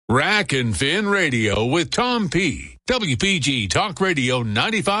Rack and Fin Radio with Tom P. WPG Talk Radio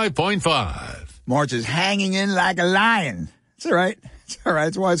 95.5. March is hanging in like a lion. It's all right. It's all right.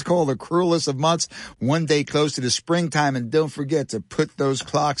 That's why it's called the cruelest of months. One day close to the springtime, and don't forget to put those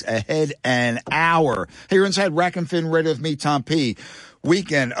clocks ahead an hour. Hey, you're inside Rack and Fin Radio with me, Tom P.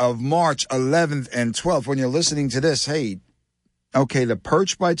 Weekend of March 11th and 12th. When you're listening to this, hey, okay, the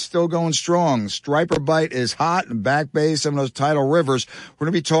perch bite's still going strong. Striper bite is hot, and Back Bay, some of those tidal rivers. We're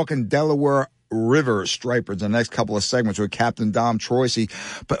going to be talking Delaware River stripers in the next couple of segments with Captain Dom Troisi.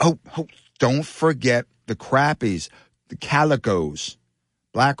 But don't forget the crappies, the calicos.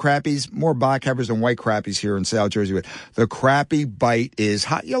 Black crappies, more black crappies than white crappies here in South Jersey. But the crappie bite is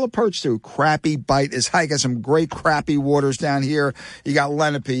hot. Yellow perch, too. Crappie bite is hot. You got some great crappie waters down here. You got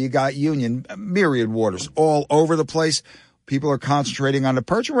Lenape, you got Union, myriad waters all over the place. People are concentrating on the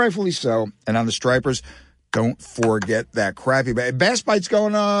perch, and rightfully so, and on the stripers. Don't forget that crappie bite. Bass bite's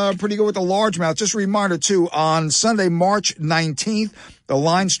going pretty good with the largemouth. Just a reminder, too, on Sunday, March 19th, the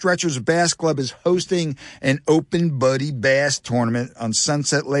Line Stretchers Bass Club is hosting an Open Buddy Bass Tournament on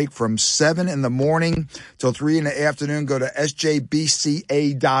Sunset Lake from 7 in the morning till 3 in the afternoon. Go to sjbca.org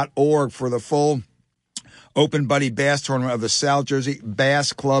for the full Open Buddy Bass Tournament of the South Jersey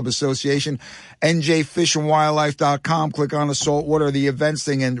Bass Club Association. njfishandwildlife.com. Click on the saltwater, the events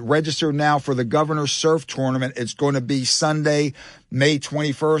thing, and register now for the Governor Surf Tournament. It's going to be Sunday, May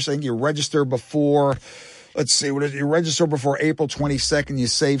 21st. I think you register before, you register before April 22nd. You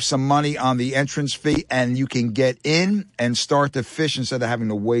save some money on the entrance fee, and you can get in and start to fish instead of having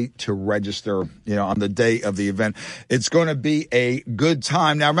to wait to register, on the day of the event. It's going to be a good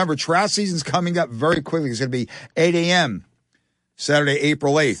time. Now, remember, trout season's coming up very quickly. It's going to be 8 a.m. Saturday,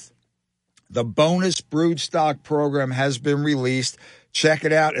 April 8th. The bonus broodstock program has been released. Check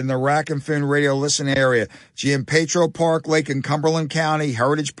it out in the Rack and Fin Radio listen area. Giampetro Park Lake in Cumberland County,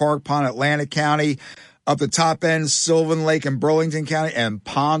 Heritage Park Pond, Atlantic County, up the top end, Sylvan Lake in Burlington County, and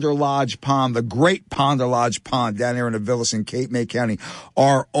Ponder Lodge Pond, the great Ponder Lodge Pond down here in the Villas in Cape May County,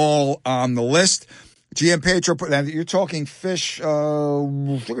 are all on the list. Giampetro, now you're talking fish, they're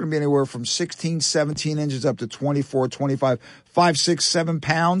going to be anywhere from 16, 17 inches up to 24, 25, 5, 6, 7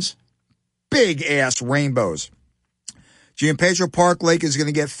 pounds. Big ass rainbows. Giampetro Park Lake is going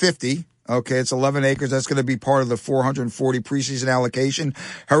to get 50. Okay, it's 11 acres. That's going to be part of the 440 preseason allocation.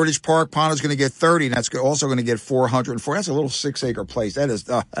 Heritage Park Pond is going to get 30, and that's also going to get 440. That's a little 6-acre place. That's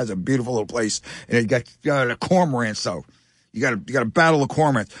a beautiful little place. And you got a cormorant, though. You got a battle of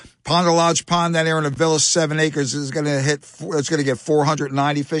cormorants. Ponder Lodge Pond down there in the Villa, 7 acres, is going to it's going to get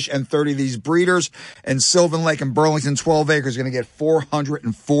 490 fish and 30 of these breeders. And Sylvan Lake in Burlington, 12 acres, is going to get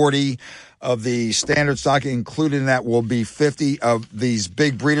 440 of the standard stock. Included in that will be 50 of these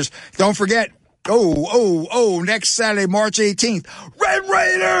big breeders. Don't forget, next Saturday, March 18th, Red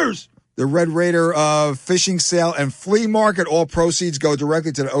Raiders! The Red Raider fishing sale and flea market. All proceeds go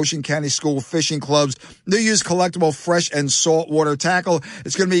directly to the Ocean County School Fishing Club's new use collectible fresh and saltwater tackle.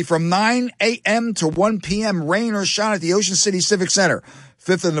 It's going to be from 9 a.m. to 1 p.m. rain or shine at the Ocean City Civic Center.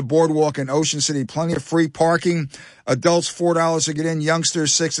 5th in the Boardwalk in Ocean City. Plenty of free parking. Adults, $4 to get in.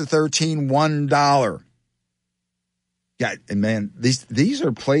 Youngsters, 6 to 13, $1. Yeah, and man, these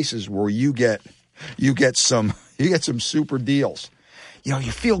are places where you get some super deals. You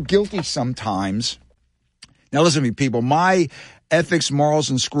feel guilty sometimes. Now, listen to me, people. My ethics, morals,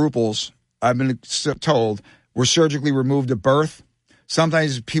 and scruples, I've been told, were surgically removed at birth.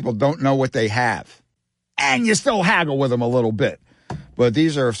 Sometimes people don't know what they have. And you still haggle with them a little bit. But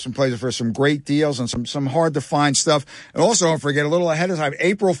these are some places for some great deals and some hard-to-find stuff. And also, don't forget, a little ahead of time,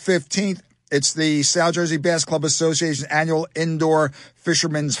 April 15th, it's the South Jersey Bass Club Association annual indoor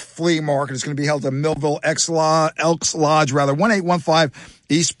fisherman's flea market. It's going to be held at Millville Elks Lodge, 1815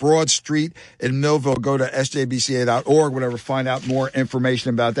 East Broad Street in Millville. Go to sjbca.org, whatever, find out more information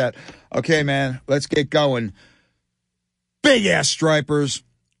about that. Okay, man, let's get going. Big-ass stripers,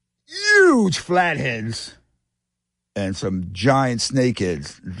 huge flatheads, and some giant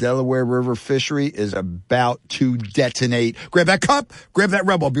snakeheads. Delaware River fishery is about to detonate. Grab that cup, grab that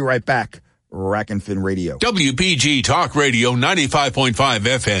rebel. I'll be right back. Rack and Fin Radio. WPG Talk Radio 95.5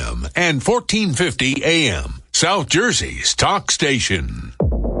 FM and 1450 AM. South Jersey's talk station.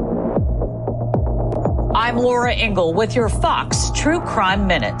 I'm Laura Ingle with your Fox True Crime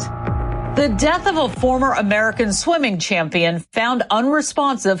Minute. The death of a former American swimming champion found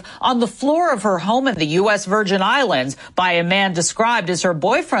unresponsive on the floor of her home in the U.S. Virgin Islands by a man described as her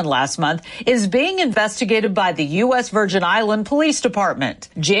boyfriend last month is being investigated by the U.S. Virgin Island Police Department.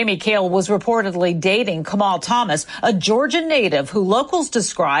 Jamie Kale was reportedly dating Kamal Thomas, a Georgian native who locals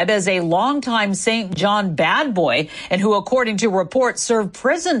describe as a longtime St. John bad boy and who, according to reports, served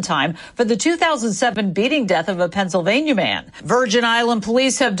prison time for the 2007 beating death of a Pennsylvania man. Virgin Island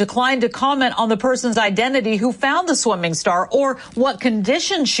police have declined to comment on the person's identity who found the swimming star or what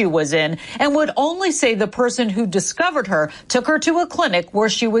condition she was in, and would only say the person who discovered her took her to a clinic where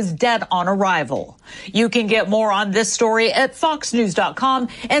she was dead on arrival. You can get more on this story at foxnews.com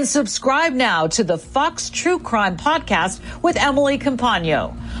and subscribe now to the Fox True Crime Podcast with Emily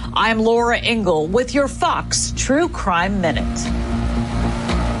Campagno. I'm Laura Ingle with your Fox True Crime Minute.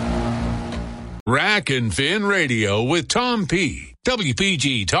 Rack and Fin Radio with Tom P.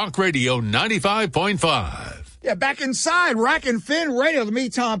 WPG Talk Radio 95.5. Yeah, back inside Rack and Fin Radio to me,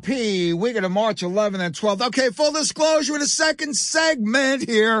 Tom P. Weekend of March 11th and 12th. Okay, full disclosure in the second segment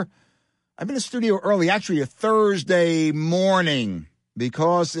here. I'm in the studio early, actually a Thursday morning,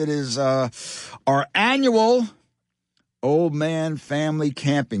 because it is our annual old man family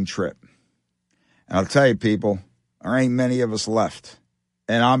camping trip. And I'll tell you, people, there ain't many of us left.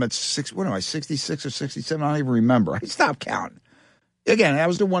 And I'm at 66 or 67? I don't even remember. I stopped counting. Again, I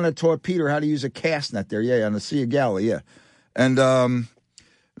was the one that taught Peter how to use a cast net there. Yeah, on the Sea of Galilee, yeah. And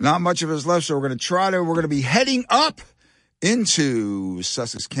not much of us left, so we're going to be heading up into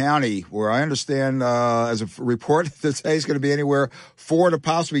Sussex County, where I understand, as a report, that today's going to be anywhere 4 to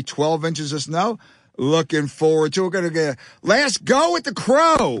possibly 12 inches of snow. Looking forward to it. We're going to get a last go at the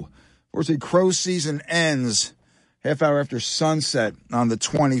crow. Of course, the crow season ends half hour after sunset on the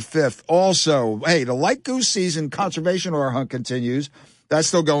 25th. Also, hey, the light goose season conservation or hunt continues. That's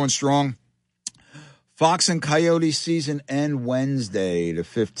still going strong. Fox and coyote season end Wednesday, the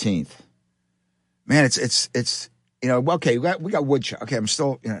 15th. Man, it's okay, we got woodchuck. Okay, I'm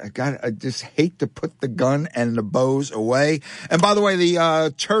still, I just hate to put the gun and the bows away. And by the way,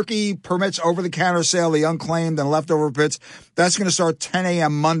 the turkey permits over-the-counter sale, the unclaimed and leftover pits, that's going to start 10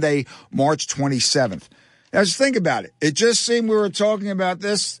 a.m. Monday, March 27th. Now, just think about it. It just seemed we were talking about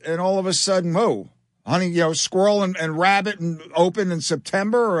this, and all of a sudden, whoa, hunting, squirrel and rabbit and open in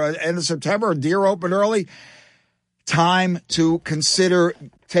September or end of September, or deer open early. Time to consider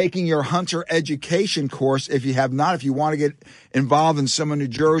taking your hunter education course if you have not, if you want to get involved in some of New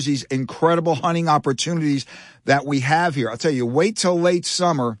Jersey's incredible hunting opportunities that we have here. I'll tell you, wait till late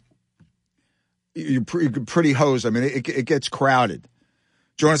summer, you're pretty hosed. I mean, it gets crowded.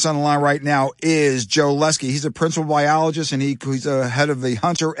 Joining us on the line right now is Joe Lesky. He's a principal biologist, and he's the head of the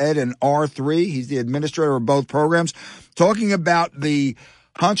Hunter Ed and R3. He's the administrator of both programs. Talking about the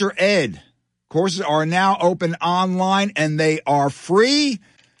Hunter Ed courses are now open online, and they are free.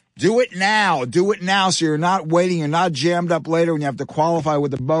 Do it now. Do it now so you're not waiting. You're not jammed up later when you have to qualify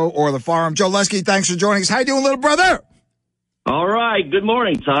with the bow or the firearm. Joe Lesky, thanks for joining us. How you doing, little brother? All right. Good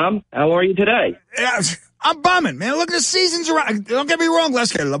morning, Tom. How are you today? Yeah, I'm bumming, man. Look, the season's around. Don't get me wrong,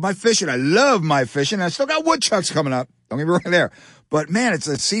 Lesky. I love my fishing. I still got woodchucks coming up. Don't get me wrong there. But, man,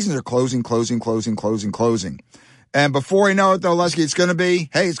 the seasons are closing. And before you know it, though, Lesky, it's going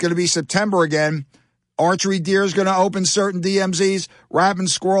to be September again. Archery deer is going to open certain DMZs. Rabbit and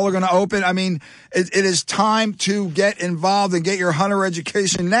squirrel are going to open. I mean, it is time to get involved and get your hunter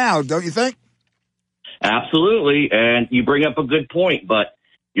education now, don't you think? Absolutely. And you bring up a good point, but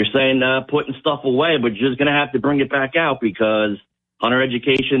you're saying putting stuff away, but you're just going to have to bring it back out because hunter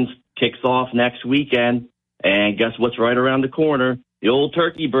education kicks off next weekend. And guess what's right around the corner? The old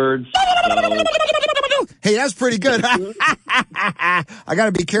turkey birds. Hey, that's pretty good. I got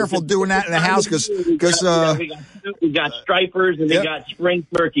to be careful doing that in the house because we got stripers and we got spring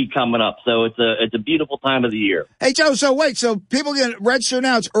turkey coming up. So it's a beautiful time of the year. Hey, Joe, so people can register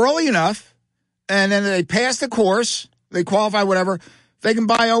now. It's early enough, and then they pass the course, they qualify, whatever. They can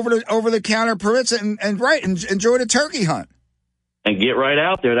buy over the counter permits and enjoy the turkey hunt. And get right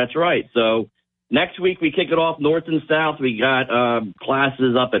out there. That's right. So next week we kick it off north and south. We got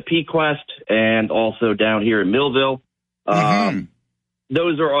classes up at Pequest and also down here in Millville.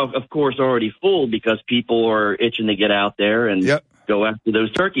 Those are, of course, already full because people are itching to get out there and go after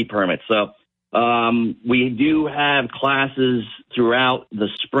those turkey permits. So we do have classes throughout the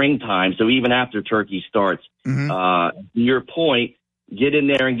springtime. So even after turkey starts, your point, get in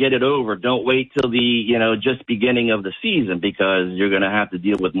there and get it over. Don't wait till the, just beginning of the season because you're going to have to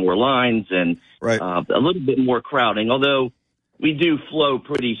deal with more lines and a little bit more crowding, although we do flow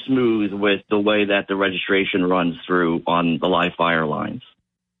pretty smooth with the way that the registration runs through on the live fire lines.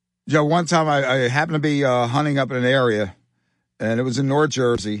 Joe, one time I happened to be hunting up in an area, and it was in North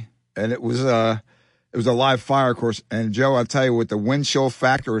Jersey, and it was a live fire course. And Joe, I'll tell you, with the wind chill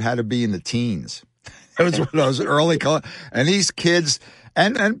factor, it had to be in the teens. It was one of those early, and these kids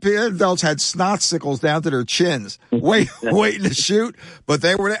and adults had snot sickles down to their chins, waiting to shoot. But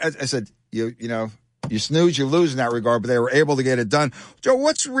they were. I said, you know, you snooze, you lose in that regard. But they were able to get it done. Joe,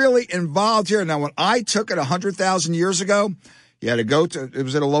 what's really involved here? Now, when I took it 100,000 years ago, you had to go to. It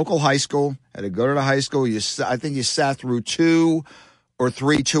was at a local high school. Had to go to the high school. I think you sat through 2 or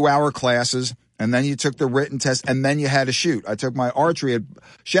 3 2-hour classes. And then you took the written test, and then you had to shoot. I took my archery.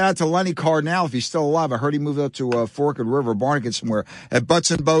 Shout out to Lenny Cardinal, if he's still alive. I heard he moved up to Forked River, Barnegat somewhere, at Butts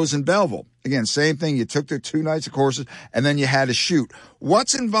and Bows in Belleville. Again, same thing. You took the 2 nights of courses, and then you had to shoot.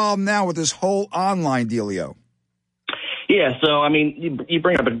 What's involved now with this whole online dealio? Yeah, so, I mean, you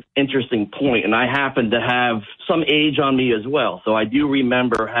bring up an interesting point, and I happen to have some age on me as well. So I do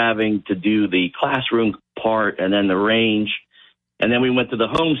remember having to do the classroom part and then the range. And then we went to the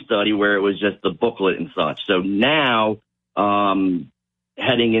home study where it was just the booklet and such. So now,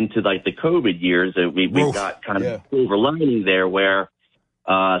 heading into like the COVID years, we've got kind of a silver lining there where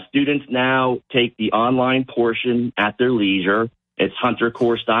students now take the online portion at their leisure. It's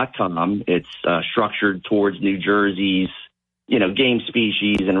huntercourse.com. It's structured towards New Jersey's, game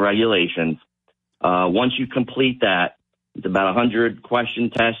species and regulations. Once you complete that, it's about 100 question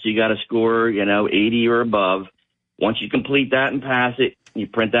tests. You got to score, 80 or above. Once you complete that and pass it, you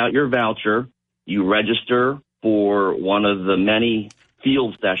print out your voucher, you register for one of the many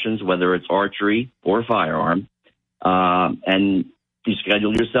field sessions, whether it's archery or firearm, and you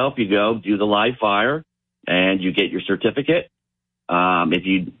schedule yourself, you go do the live fire, and you get your certificate. If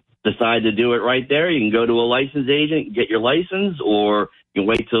you decide to do it right there, you can go to a license agent and get your license, or you can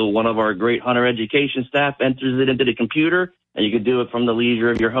wait till one of our great hunter education staff enters it into the computer, and you can do it from the leisure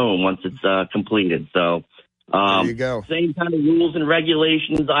of your home once it's completed. So. There you go. Same kind of rules and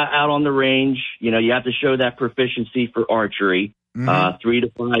regulations out on the range. You have to show that proficiency for archery. 3 to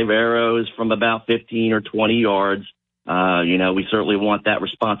 5 arrows from about 15 or 20 yards. We certainly want that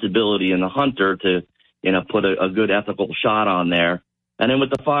responsibility in the hunter to, put a good ethical shot on there. And then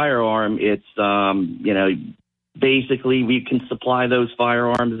with the firearm, it's, basically we can supply those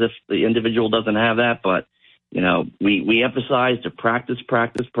firearms if the individual doesn't have that. But, we emphasize to practice.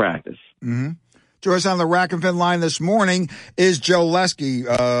 Mm-hmm. Joyce, on the Rack and Fin line this morning is Joe Lesky,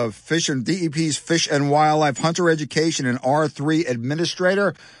 Fish and DEP's Fish and Wildlife Hunter Education and R3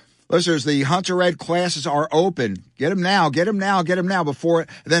 Administrator. Listeners, the Hunter Ed classes are open. Get them now before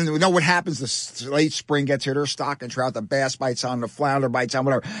then we know what happens. The late spring gets here, there's stock and trout, the bass bites on, the flounder bites on,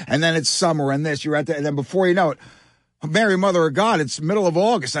 whatever. And then it's summer and this, you're at the, and then before you know it, Mary Mother of God, it's middle of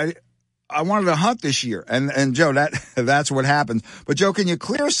August. I wanted to hunt this year. And Joe, that's what happens. But Joe, can you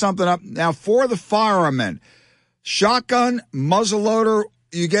clear something up now for the firearm men? Shotgun, muzzleloader,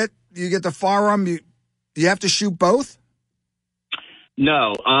 you get the firearm, you have to shoot both?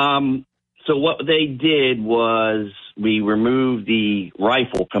 No. So what they did was we removed the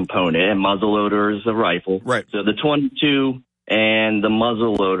rifle component, and muzzleloader is a rifle. Right. So the 22 and the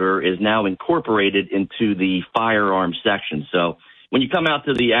muzzleloader is now incorporated into the firearm section. So when you come out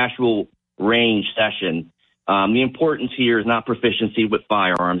to the actual range session, the importance here is not proficiency with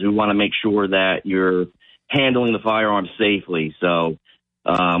firearms. We want to make sure that you're handling the firearm safely. So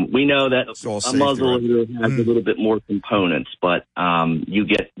we know that a muzzleloader has a little bit more components, but you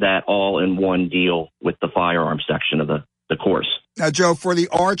get that all in one deal with the firearm section of the course. Now, Joe, for the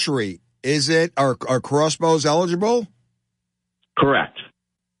archery, are crossbows eligible? Correct.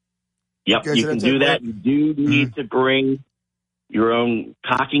 Yep, you can do that. You do need to bring your own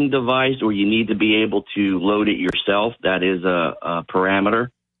cocking device, or you need to be able to load it yourself. That is a parameter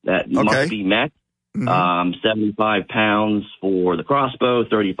that must be met. 75 pounds for the crossbow,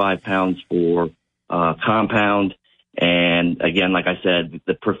 35 pounds for compound. And again, like I said,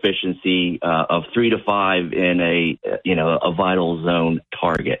 the proficiency of 3 to 5 in a vital zone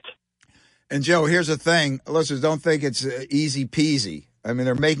target. And Joe, here's the thing. Listeners, don't think it's easy peasy. I mean,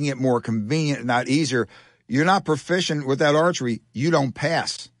 they're making it more convenient, not easier. You're not proficient with that archery, you don't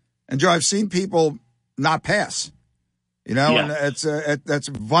pass. And Joe, I've seen people not pass, and that's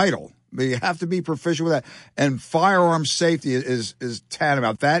vital. But you have to be proficient with that. And firearm safety is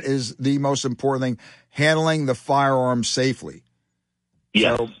tantamount. That is the most important thing, handling the firearm safely.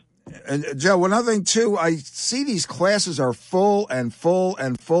 Yes. So, and Joe, one other thing too, I see these classes are full and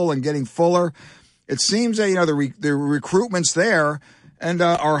getting fuller. It seems that, the recruitment's there, and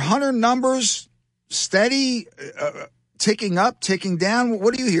are hunter numbers steady, ticking up, ticking down?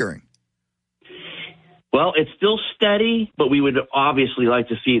 What are you hearing? Well, it's still steady, but we would obviously like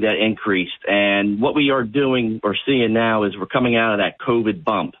to see that increased. And what we are doing or seeing now is we're coming out of that COVID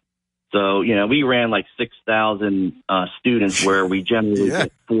bump. So, we ran like 6,000 students where we generally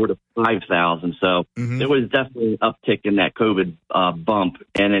get 4,000 to 5,000. So there was definitely an uptick in that COVID bump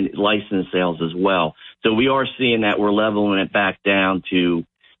and in license sales as well. So we are seeing that we're leveling it back down to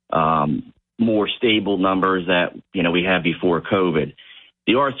more stable numbers that, we had before COVID.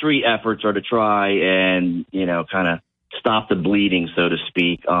 The R3 efforts are to try and, kind of stop the bleeding, so to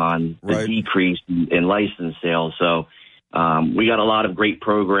speak, on the decrease in license sales. So we got a lot of great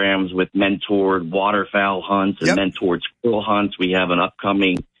programs with mentored waterfowl hunts and mentored squirrel hunts. We have an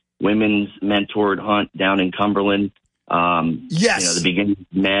upcoming women's mentored hunt down in Cumberland. The beginning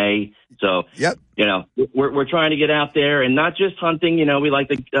of May. So, we're trying to get out there and not just hunting. We like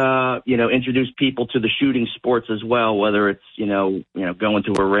to, introduce people to the shooting sports as well, whether it's, going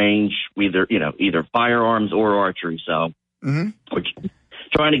to a range, either firearms or archery. So we're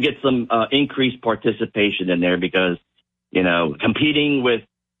trying to get some increased participation in there because, competing with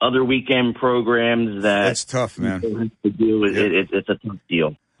other weekend programs that's tough, man. It's a tough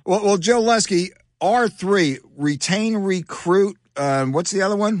deal. Well, Joe Leske, R3, retain, recruit. What's the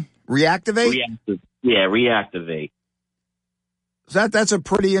other one? Reactivate? Reactivate. So that's a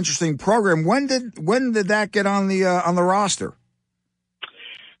pretty interesting program. When did that get on the roster?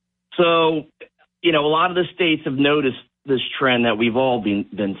 So, a lot of the states have noticed this trend that we've all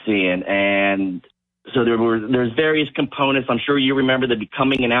been seeing, and so there's various components. I'm sure you remember the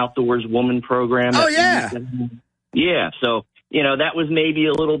Becoming an Outdoors Woman program. Oh yeah. So. That was maybe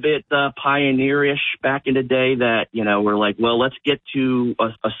a little bit pioneerish back in the day that, we're like, well, let's get to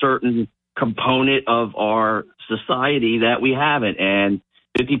a certain component of our society that we haven't. And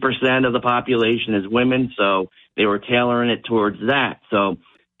 50% of the population is women, so they were tailoring it towards that. So,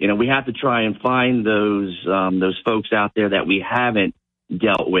 we have to try and find those folks out there that we haven't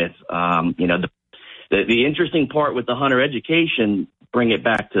dealt with. The interesting part with the hunter education, bring it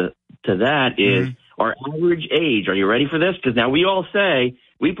back to that, is our average age. Are you ready for this? Because now we all say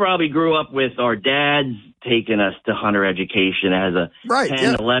we probably grew up with our dads taking us to hunter education as a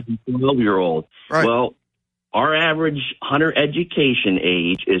 10, 11, 12-year-old. Right. Well, our average hunter education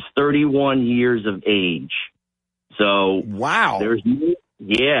age is 31 years of age. So wow, there's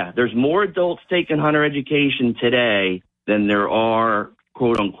more adults taking hunter education today than there are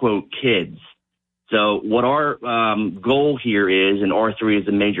quote unquote kids. So what our goal here is, and R3 is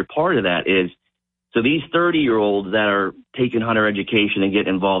a major part of that, is so these 30-year-olds that are taking hunter education and get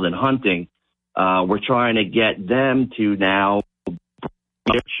involved in hunting, we're trying to get them to now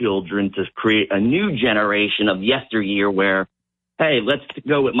their children to create a new generation of yesteryear where, hey, let's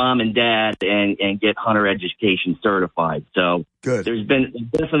go with mom and dad and get hunter education certified. So there's been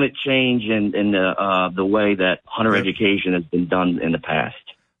a definite change in the way that hunter education has been done in the past.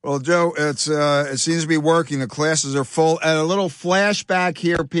 Well, Joe, it seems to be working. The classes are full. And a little flashback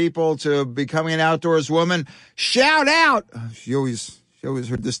here, people, to Becoming an Outdoors Woman. Shout out. She always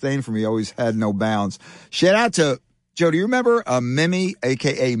her disdain for me always had no bounds. Shout out to, Joe, do you remember Mimi,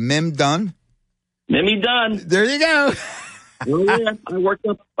 a.k.a. Mim Dunn? Mimi Dunn. There you go. Oh, yeah.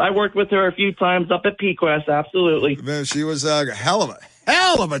 I worked with her a few times up at PQuest, absolutely. Man, she was a hell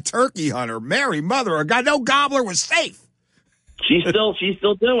of a turkey hunter. Mary Mother, a guy, no gobbler was safe. She's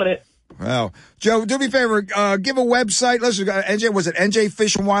still doing it. Wow. Joe, do me a favor, give a website. Let's was it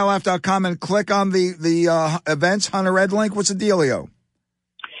njfishandwildlife.com and click on the events Hunter Ed link? What's the dealio?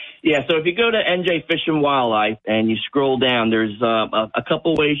 Yeah, so if you go to NJ Fish and Wildlife and you scroll down, there's a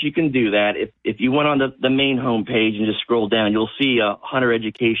couple ways you can do that. If you went on the main homepage and just scroll down, you'll see a hunter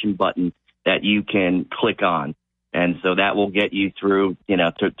education button that you can click on. And so that will get you through,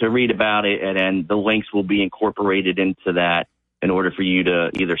 to read about it, and then the links will be incorporated into that in order for you to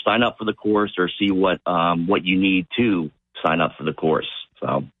either sign up for the course or see what you need to sign up for the course.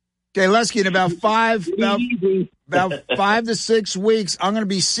 So, okay, Leske, in about 5 to 6 weeks, I'm going to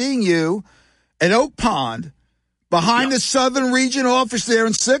be seeing you at Oak Pond behind the Southern Region office there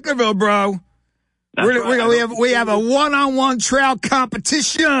in Sicklerville, bro. We have a one-on-one trout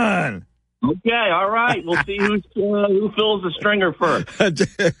competition. Okay, all right. We'll see who fills the stringer first.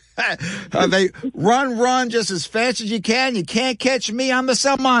 They run just as fast as you can. You can't catch me. I'm the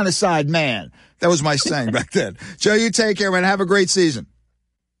Salmonicide man. That was my saying back then. Joe, you take care, man. Have a great season.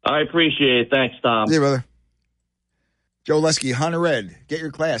 I appreciate it. Thanks, Tom. See you, brother. Joe Leske, Hunter Ed. Get your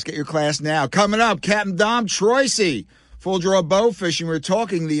class now. Coming up, Captain Dom Troisi. Full Draw Bow Fishing. We're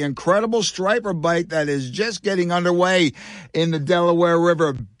talking the incredible striper bite that is just getting underway in the Delaware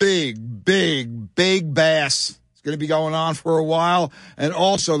River. Big bass. It's going to be going on for a while. And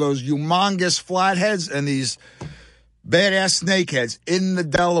also those humongous flatheads and these badass snakeheads in the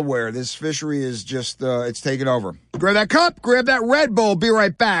Delaware. This fishery is just, it's taken over. Grab that cup, grab that Red Bull. Be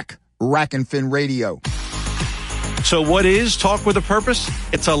right back. Rack and Fin Radio. So what is Talk with a Purpose?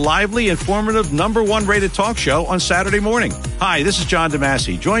 It's a lively, informative, #1 rated talk show on Saturday morning. Hi, this is John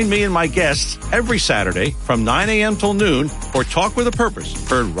DeMasi. Join me and my guests every Saturday from 9 a.m. till noon for Talk with a Purpose,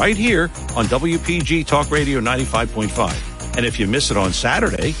 heard right here on WPG Talk Radio 95.5. And if you miss it on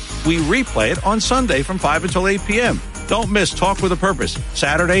Saturday, we replay it on Sunday from 5 until 8 p.m. Don't miss Talk with a Purpose,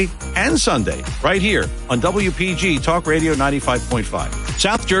 Saturday and Sunday, right here on WPG Talk Radio 95.5,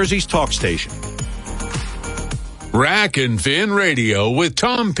 South Jersey's talk station. Rack and Fin Radio with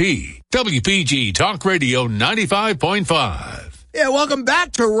Tom P. WPG Talk Radio 95.5. Yeah, welcome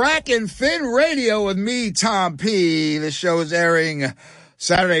back to Rack and Fin Radio with me, Tom P. This show is airing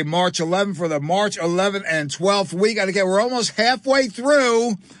Saturday, March 11th for the March 11th and 12th week. We're almost halfway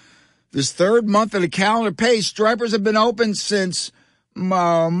through this third month of the calendar page. Stripers have been open since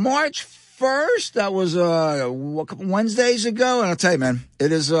March 1st. That was a couple Wednesdays ago. And I'll tell you, man,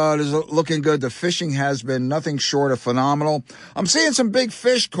 it is looking good. The fishing has been nothing short of phenomenal. I'm seeing some big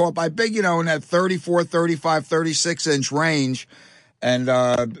fish caught by big, in that 34, 35, 36-inch range. And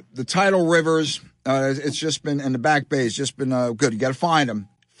the tidal rivers, it's just been, and the back bay, it's just been good. You got to find them.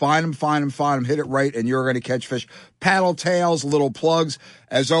 Find them, hit it right, and you're going to catch fish. Paddle tails, little plugs.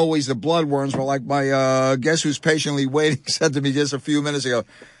 As always, the bloodworms were like my guest who's patiently waiting said to me just a few minutes ago,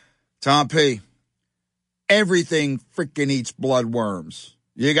 Tom P., everything freaking eats bloodworms.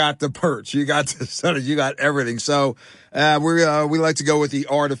 You got the perch, you got the sunny, you got everything. So we like to go with the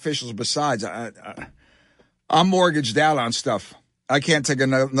artificials. Besides, I'm mortgaged out on stuff. I can't take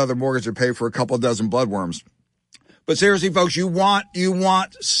another mortgage to pay for a couple dozen bloodworms. But seriously, folks, you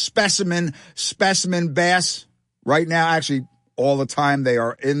want specimen bass right now. Actually, all the time they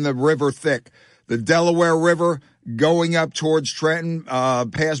are in the river thick. The Delaware River going up towards Trenton,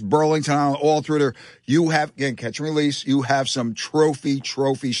 past Burlington, all through there. You have, again, catch and release. You have some trophy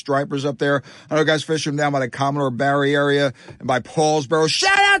stripers up there. I know guys fishing down by the Commodore Barry area and by Paulsboro.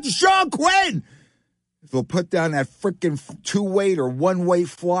 Shout out to Sean Quinn! They'll put down that freaking 2-weight or 1-weight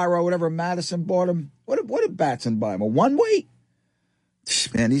fly rod, whatever Madison bought him. What did Batson buy him? A 1-weight?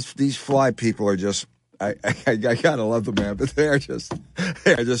 Man, these fly people are just, I gotta love them, man, but they're just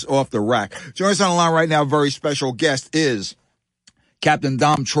off the rack. Joining us on the line right now, very special guest is Captain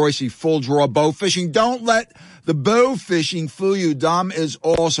Dom Troisi, Full Draw Bow Fishing. Don't let the bow fishing fool you. Dom is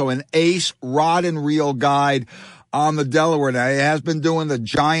also an ace rod and reel guide on the Delaware. Now, he has been doing the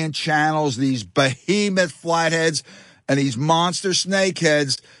giant channels, these behemoth flatheads, and these monster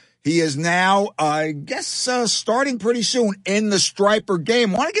snakeheads. He is now, I guess, starting pretty soon in the striper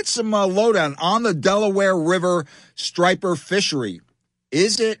game. Want to get some lowdown on the Delaware River striper fishery.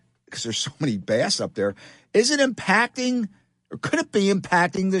 Is it, because there's so many bass up there, is it impacting, or could it be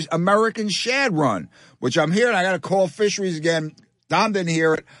impacting the American shad run? Which I'm hearing, I got to call fisheries again. Dom didn't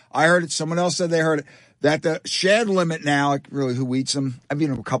hear it. I heard it. Someone else said they heard it. That the shad limit now, like really who eats them? I've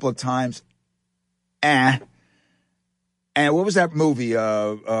eaten them a couple of times. And what was that movie?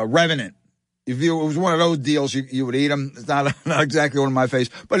 Revenant. If it was one of those deals, you would eat them. It's not exactly one of my face,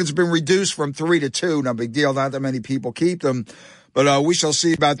 but it's been reduced from 3 to 2. No big deal. Not that many people keep them, but we shall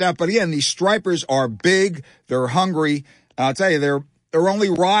see about that. But again, these stripers are big. They're hungry. I'll tell you, they're only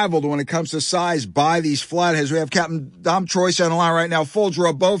rivaled when it comes to size by these flatheads. We have Captain Dom Troisi on the line right now, Full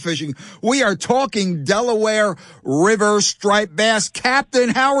Draw Bow Fishing. We are talking Delaware River striped bass. Captain,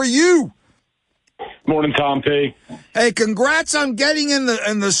 how are you? Morning, Tom P. Hey, congrats on getting in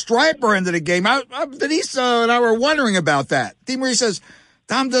the striper end of the game. Denise and I were wondering about that. Marie says,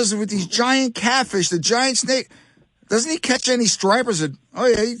 Dom does it with these giant catfish, the giant snake. Doesn't he catch any stripers? Oh,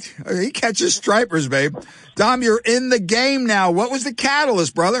 yeah, he catches stripers, babe. Dom, you're in the game now. What was the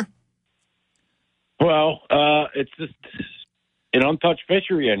catalyst, brother? Well, it's just an untouched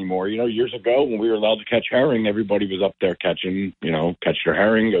fishery anymore. Years ago when we were allowed to catch herring, everybody was up there catching, catch their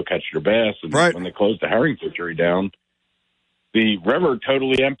herring, go catch their bass. And right. When they closed the herring fishery down, the river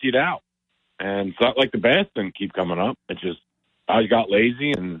totally emptied out. And it's not like the bass didn't keep coming up. It's just I got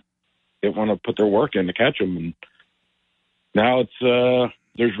lazy and didn't want to put their work in to catch them. And now it's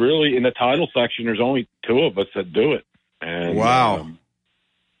there's really, in the tidal section, there's only 2 of us that do it. And wow.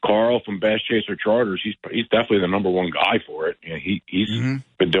 Carl from Bass Chaser Charters, he's definitely the #1 guy for it. He's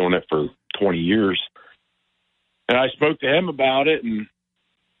been doing it for 20 years. And I spoke to him about it, and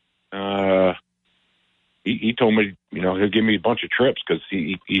he told me, he'll give me a bunch of trips because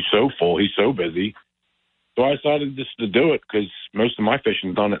he's so full, he's so busy. So I decided just to do it because most of my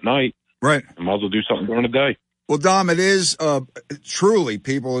fishing's done at night. Right. I might as well do something during the day. Well, Dom, it is truly,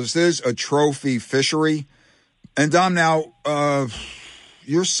 people, this is a trophy fishery. And, Dom, now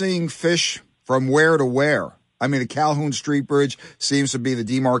you're seeing fish from where to where? I mean, the Calhoun Street Bridge seems to be the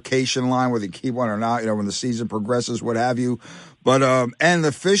demarcation line, whether you keep one or not, when the season progresses, what have you. But, and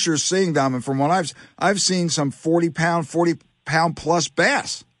the fish you're seeing, Dom, and from what I've seen some 40-pound plus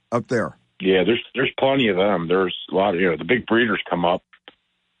bass up there. Yeah, there's plenty of them. There's a lot of, the big breeders come up.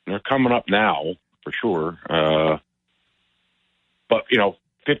 They're coming up now, for sure. But,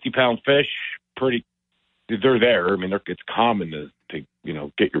 50-pound fish, they're there. I mean, it's common to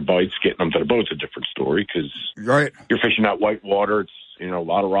get your bites. Getting them to the boat's a different story because you're fishing out white water. It's, a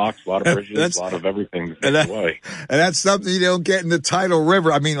lot of rocks, a lot of bridges, a lot of everything away. And that's something you don't get in the Tidal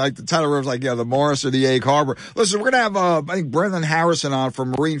River. I mean, like the Tidal River's like, the Morris or the Egg Harbor. Listen, we're going to have, I think, Brendan Harrison on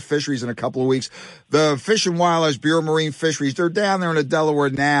from Marine Fisheries in a couple of weeks. The Fish and Wildlife Bureau of Marine Fisheries, they're down there in the Delaware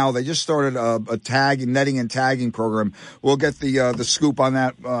now. They just started a netting and tagging program. We'll get the scoop on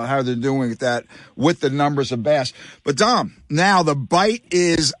that, how they're doing with that, with the numbers of bass. But, Dom, now the bite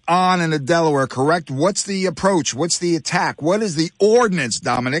is on in the Delaware, correct? What's the approach? What's the attack? What is the ordinance,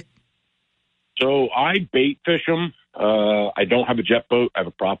 Dominic? So I bait fish them. I don't have a jet boat. I have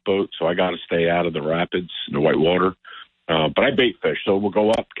a prop boat, so I got to stay out of the rapids, the white water. But I bait fish. So we'll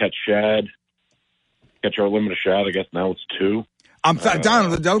go up, catch shad, catch our limit of shad. I guess now it's 2.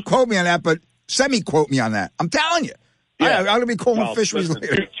 Don, don't quote me on that, but semi-quote me on that. I'm telling you. Yeah. I'm going to be calling fisheries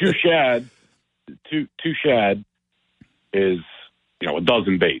later. Two shad is, a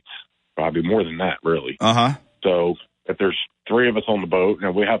dozen baits. Probably more than that, really. Uh-huh. So if there's 3 of us on the boat,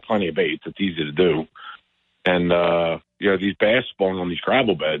 we have plenty of baits. It's easy to do. And, these bass spawn on these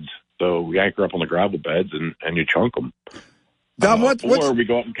gravel beds. So we anchor up on the gravel beds and you chunk them. Dom, or we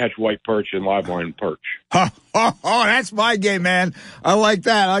go up and catch white perch and live line perch. Oh, that's my game, man. I like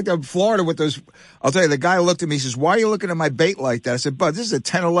that. I like Florida with those. I'll tell you, the guy looked at me, he says, "Why are you looking at my bait like that?" I said, "Bud, this is a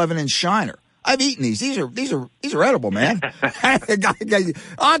 10, 11-inch shiner. I've eaten these. These are edible, man."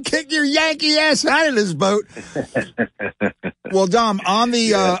 I'll kick your Yankee ass out of this boat. Well, Dom, on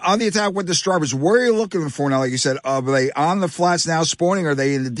the attack with the stripers, where are you looking for now? Like you said, are they on the flats now spawning? Are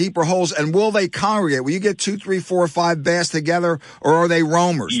they in the deeper holes? And will they congregate? Will you get 2, 3, 4, 5 bass together, or are they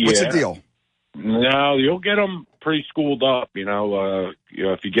roamers? Yeah. What's the deal? No, you'll get them pretty schooled up.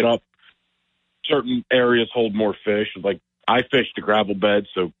 If you get up, certain areas hold more fish. Like I fish the gravel bed,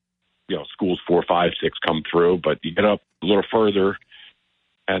 so schools 4, 5, 6 come through, but you get up a little further,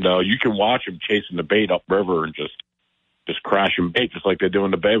 and you can watch them chasing the bait upriver and just crashing bait, just like they do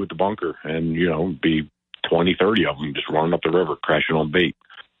in the bay with the bunker, and be 20, 30 of them just running up the river, crashing on bait.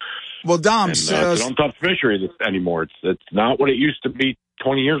 Well, Dom, it's an untough fishery anymore. It's not what it used to be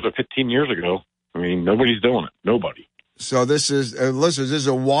 20 years or 15 years ago. I mean, nobody's doing it. Nobody. So this is, listeners, this is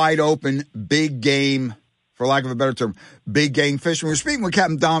a wide open, big game, for lack of a better term, big game fishing. We're speaking with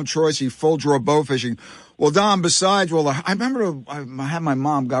Captain Dom Troisi, full draw bow fishing. Well, Dom, I remember I had my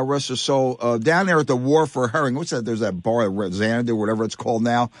mom, God rest her soul, down there at the Wharf for Herring. What's that? There's that bar, Xanadu, whatever it's called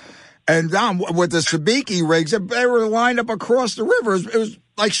now. And Dom, with the sabiki rigs, they were lined up across the river. It was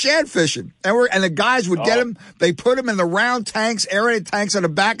like shad fishing. And the guys would get them. They put them in the round tanks, aerated tanks on the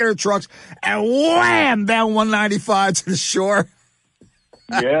back of their trucks, and wham, down 195 to the shore.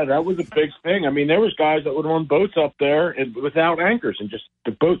 Yeah, that was a big thing. I mean, there was guys that would run boats up there and without anchors, and just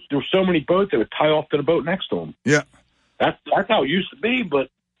the boats. There were so many boats that would tie off to the boat next to them. Yeah, that's how it used to be. But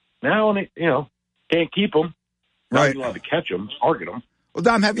now, can't keep them. Not allowed to catch them, target them. Well,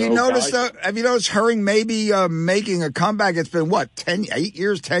 Dom, have you noticed herring maybe making a comeback? It's been 8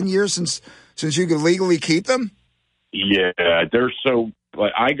 years, 10 years since you could legally keep them. Yeah, they're so.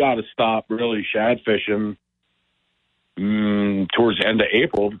 I got to stop really shad fishing towards the end of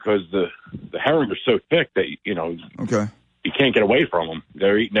April because the herring are so thick that okay, you can't get away from them.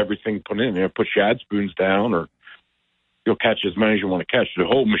 They're eating everything put in. Put shad spoons down, or you'll catch as many as you want to catch. The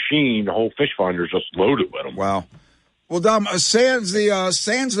whole machine, the whole fish finder is just loaded with them. Wow. Well, Dom, sans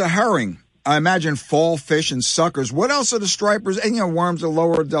the herring, I imagine fall fish and suckers. What else are the stripers and worms, the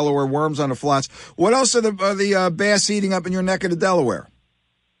lower Delaware worms on the flats? What else are the bass eating up in your neck of the Delaware?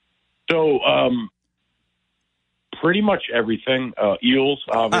 So, pretty much everything. Eels,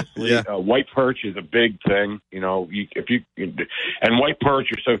 obviously. Yeah. White perch is a big thing. And white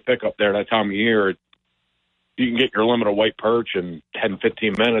perch are so thick up there that time of year. You can get your limit of white perch in 10,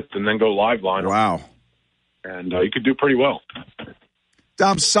 15 minutes, and then go live line. Wow. And you could do pretty well.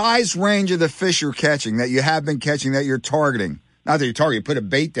 Dom, size range of the fish you're catching, that you have been catching, that you're targeting. Not that you target, put a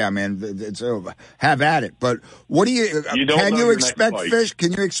bait down, man. It's have at it. But what do you can you expect fish?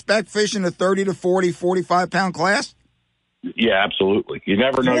 Can you expect fish in the 30 to 40, 45 pound class? Yeah, absolutely. You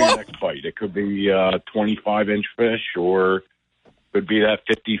never know your next fight. It could be a 25-inch fish or could be that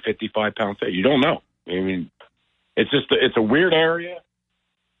 50, 55-pound fish. You don't know. I mean, it's a weird area.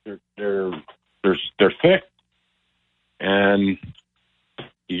 They're thick, and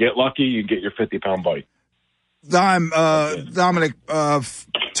you get lucky, you get your 50-pound bite. Dominic,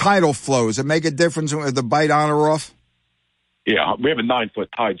 tidal flow, does it make a difference with the bite on or off? Yeah, we have a 9-foot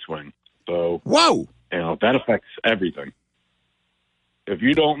tide swing, so that affects everything. If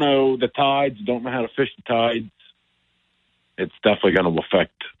you don't know the tides, don't know how to fish the tides, it's definitely going to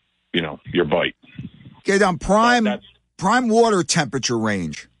affect, your bite. Okay, Dom, prime water temperature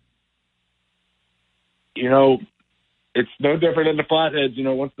range. It's no different than the flatheads.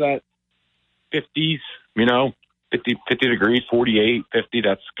 Once that 50s, 50 degrees, 48, 50,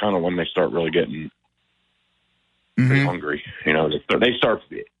 that's kind of when they start really getting pretty hungry. They're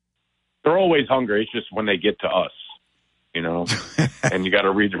always hungry. It's just when they get to us, and you got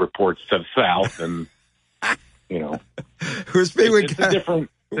to read the reports to the south, and, It's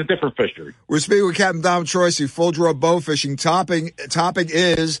a different fishery. We're speaking with Captain Dom Troisi, Full Draw Bow Fishing. Topic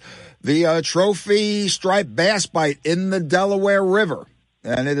is the trophy striped bass bite in the Delaware River.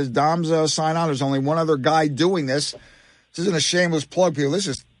 And it is Dom's sign on. There's only one other guy doing this. This isn't a shameless plug, people. This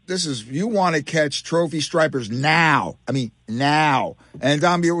is you want to catch trophy stripers now. I mean, now. And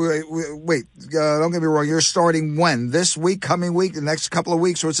Dom, wait, don't get me wrong. You're starting when? This week, coming week, the next couple of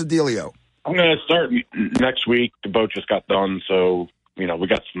weeks? What's the dealio? I'm going to start next week. The boat just got done, so, we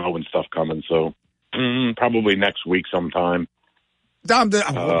got snow and stuff coming. So probably next week sometime. Dom,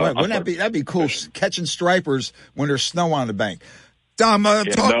 wouldn't that'd be cool, catching stripers when there's snow on the bank. Dom, no,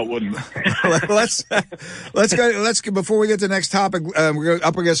 it wouldn't. let's go before we get to the next topic. We're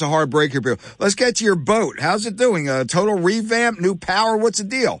up against a hard break here, Bill. Let's get to your boat. How's it doing? Total revamp, new power. What's the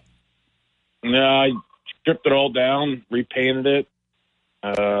deal? I stripped it all down, repainted it,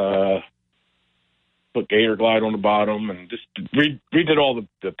 put Gator Glide on the bottom, and just redid all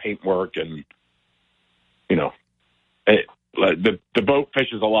the paint work. And the boat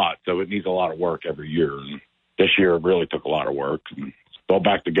fishes a lot, so it needs a lot of work every year. And this year it really took a lot of work. And it's all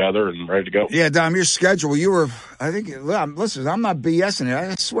back together and ready to go. Yeah, Dom, your schedule, listen, I'm not BSing it.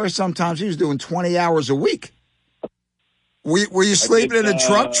 I swear sometimes he was doing 20 hours a week. Were you sleeping in a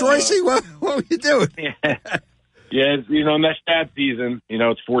truck, Troisi? What were you doing? Yeah, in that shad season,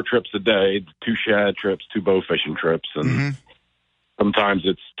 it's 4 trips a day, 2 shad trips, 2 bow fishing trips. And sometimes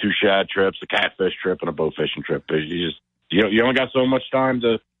it's 2 shad trips, a catfish trip, and a bow fishing trip. You only got so much time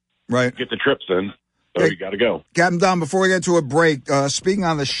to get the trips in. So you got to go. Captain Dom, before we get to a break, speaking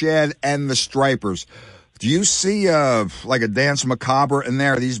on the shad and the stripers, do you see like a dance macabre in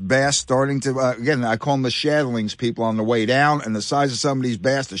there? Are these bass starting to, again, I call them the shadlings, people on the way down, and the size of some of these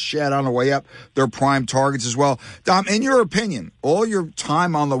bass, the shad on the way up, they're prime targets as well. Dom, in your opinion, all your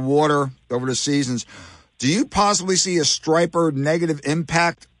time on the water over the seasons, do you possibly see a striper negative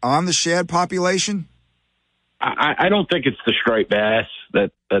impact on the shad population? I don't think it's the striped bass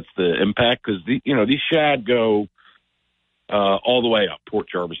that's the impact, because these shad go all the way up Port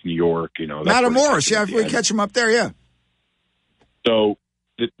Jervis, New York. Matamoros, yeah, if we catch them up there, yeah. So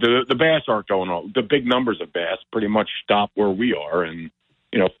the bass aren't going on. The big numbers of bass pretty much stop where we are, and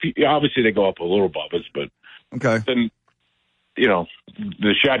obviously they go up a little above us, but then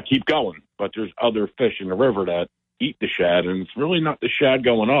the shad keep going. But there's other fish in the river that eat the shad, and it's really not the shad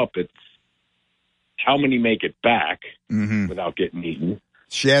going up. It's how many make it back without getting eaten.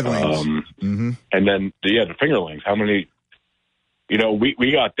 Shadlings. And then, the fingerlings. How many,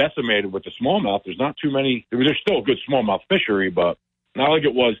 we got decimated with the smallmouth. There's not too many. There's still a good smallmouth fishery, but not like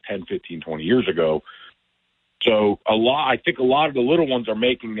it was 10, 15, 20 years ago. So I think a lot of the little ones are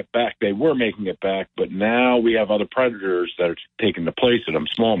making it back. They were making it back, but now we have other predators that are taking the place of them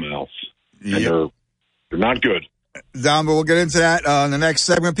smallmouths. And they're not good. Dom, but we'll get into that in the next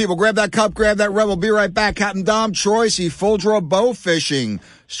segment. People, grab that cup, grab that rebel. Be right back. Captain Dom Troisi, Full Draw Bow Fishing.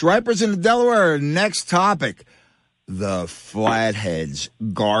 Stripers in the Delaware. Next topic, the Flatheads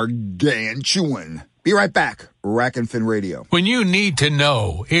Gargantuan. Be right back. Rack and Fin Radio. When you need to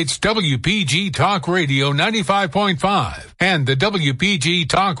know, it's WPG Talk Radio 95.5 and the WPG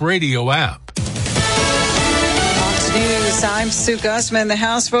Talk Radio app. News. I'm Sue Guzman. The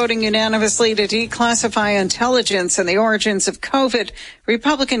House voting unanimously to declassify intelligence and the origins of COVID.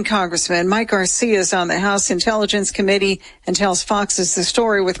 Republican Congressman Mike Garcia is on the House Intelligence Committee and tells Fox's The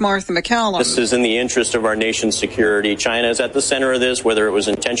Story with Martha McCallum. This is in the interest of our nation's security. China is at the center of this, whether it was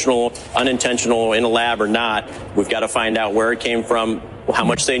intentional, unintentional, in a lab or not. We've got to find out where it came from, how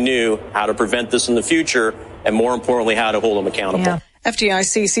much they knew, how to prevent this in the future, and more importantly, how to hold them accountable. Yeah.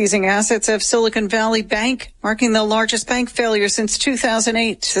 FDIC seizing assets of Silicon Valley Bank, marking the largest bank failure since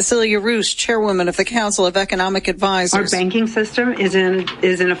 2008. Cecilia Roos, chairwoman of the Council of Economic Advisors. Our banking system is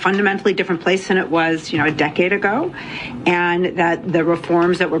in a fundamentally different place than it was, a decade ago, and that the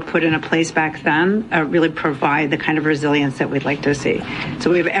reforms that were put into place back then really provide the kind of resilience that we'd like to see. So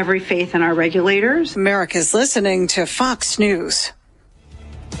we have every faith in our regulators. America's listening to Fox News.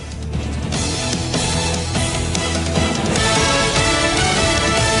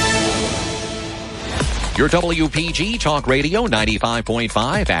 Your WPG Talk Radio 95.5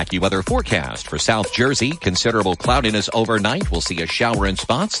 AccuWeather forecast for South Jersey. Considerable cloudiness overnight. We'll see a shower in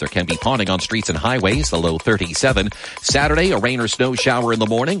spots. There can be pawning on streets and highways, the low 37. Saturday, a rain or snow shower in the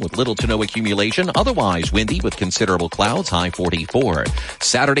morning with little to no accumulation. Otherwise windy with considerable clouds, high 44.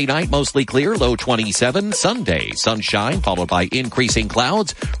 Saturday night, mostly clear, low 27. Sunday, sunshine followed by increasing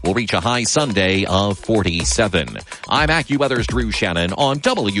clouds. We'll reach a high Sunday of 47. I'm AccuWeather's Drew Shannon on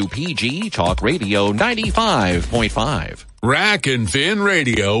WPG Talk Radio 95.5. Rack and Fin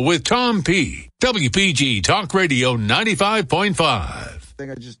Radio with Tom P. WPG Talk Radio 95.5. I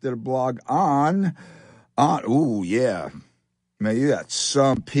think I just did a blog on, ooh, yeah. Man, you got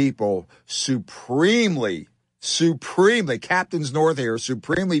some people supremely, Captain's North here,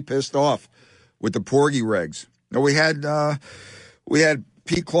 supremely pissed off with the porgy regs. Now, we had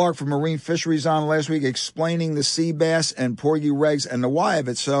Pete Clark from Marine Fisheries on last week explaining the sea bass and porgy regs and the why of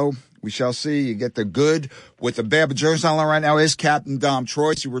it, so we shall see. You get the good with the bad. But joining us on right now is Captain Dom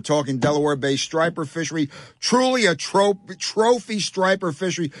Troisi. We're talking Delaware Bay striper fishery. Truly a trophy striper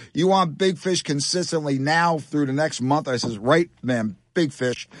fishery. You want big fish consistently now through the next month. I says, right, man, big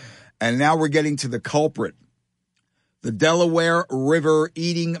fish. And now we're getting to the culprit, the Delaware River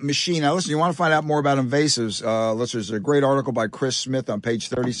eating machine. Now, listen, you want to find out more about invasives. There's a great article by Chris Smith on page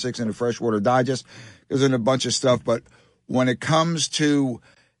 36 in the Freshwater Digest. There's in a bunch of stuff. But when it comes to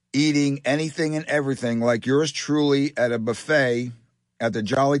eating anything and everything like yours truly at a buffet at the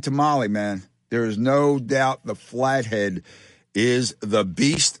Jolly Tamale, man, there is no doubt the flathead is the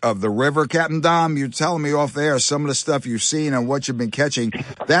beast of the river. Captain Dom, you're telling me off there some of the stuff you've seen and what you've been catching.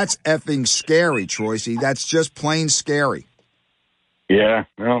 That's effing scary, Troisi. That's just plain scary. Yeah,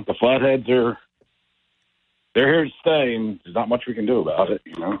 well, the flatheads they're here to stay, and there's not much we can do about it,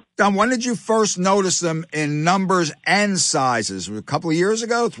 Dom, when did you first notice them in numbers and sizes? A couple of years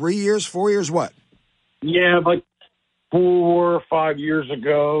ago? 3 years? 4 years? What? Yeah, like 4 or 5 years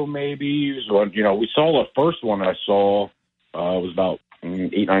ago, maybe. So, we saw the first one I saw was about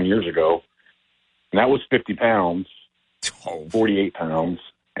 8-9 years ago, and that was 50 pounds, 48 pounds,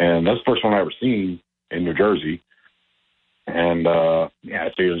 and that's the first one I ever seen in New Jersey. And,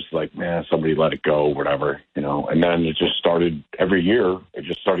 it was like, man, somebody let it go, whatever, and then it just started every year. It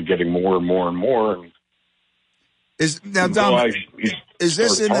just started getting more and more and more. And Dom, is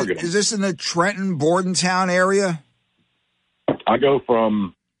this in the Trenton, Bordentown area? I go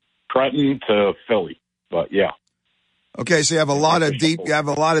from Trenton to Philly, but yeah. Okay, so you have a lot of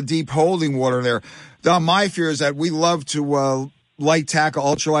deep holding water there. Dom, my fear is that we love to light tackle,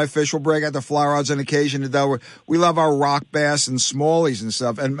 ultralight fish. We'll break out the fly rods on occasion to Delaware. We love our rock bass and smallies and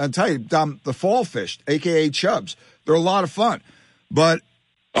stuff. And I'll tell you, Dom, the fall fish, a.k.a. chubs, they're a lot of fun. But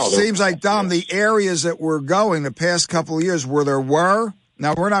it seems like, Dom, the areas that we're going the past couple of years where there were,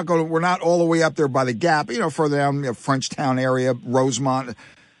 now we're not all the way up there by the Gap, further down, Frenchtown area, Rosemont.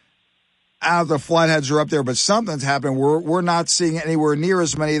 Out of the flatheads are up there, but something's happened. We're not seeing anywhere near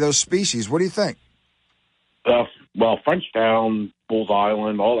as many of those species. What do you think? Well, Frenchtown, Bulls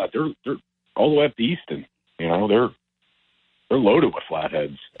Island, all that, they're all the way up to Easton. They're loaded with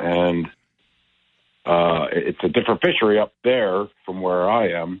flatheads, and it's a different fishery up there from where I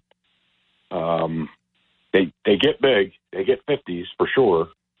am. They get big, they get 50s for sure,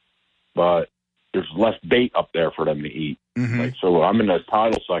 but there's less bait up there for them to eat. Mm-hmm. So I'm in the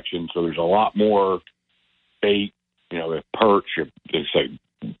tidal section, so there's a lot more bait, perch, they say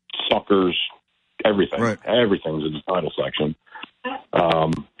suckers, everything. Right. Everything's in the tidal section.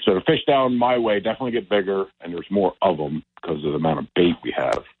 So the fish down my way definitely get bigger, and there's more of them because of the amount of bait we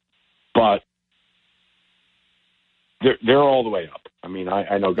have. But they're all the way up. I mean,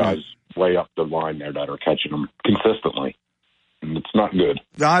 I know guys way up the line there that are catching them consistently, and it's not good.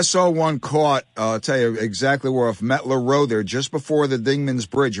 I saw one caught, I'll tell you exactly where, off Metler Road there, just before the Dingman's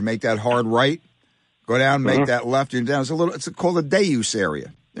Bridge. You make that hard right, go down, make that left, you're down. It's called the Day-Use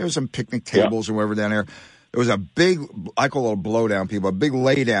area. There's some picnic tables and whatever down there. There was a big, I call it a blowdown, people, a big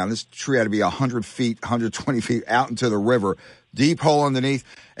laydown. This tree had to be 100 feet, 120 feet out into the river, deep hole underneath.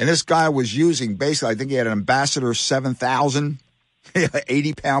 And this guy was using, basically, I think he had an Ambassador 7000,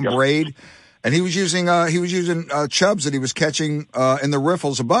 80-pound braid. And he was using chubs that he was catching in the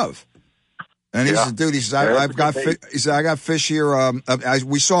riffles above. And he said, dude, he says, I got fish here.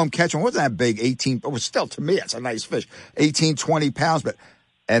 We saw him catch one. It wasn't that big, 18, but still, to me, it's a nice fish, 18, 20 pounds.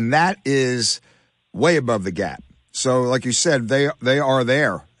 And that is way above the gap. So, like you said, they are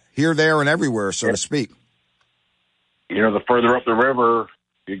there, here, there, and everywhere, so to speak. You know, the further up the river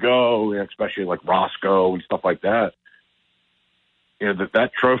you go, especially like Roscoe and stuff like that, you know,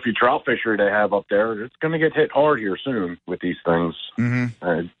 that trophy trout fishery they have up there, it's going to get hit hard here soon with these things.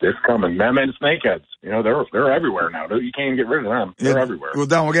 Mm-hmm. It's coming. Them and snakeheads, you know, they're everywhere now. You can't get rid of them. They're everywhere. Well,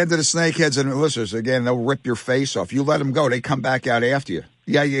 Don, we'll get into the snakeheads and listeners. Again, they'll rip your face off. You let them go, they come back out after you.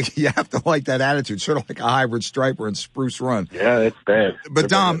 Yeah, you have to like that attitude, sort of like a hybrid striper in Spruce Run. Yeah, it's bad. But,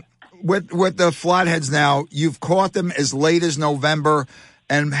 Dom, with the flatheads now, you've caught them as late as November.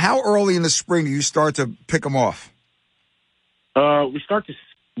 And how early in the spring do you start to pick them off? We start to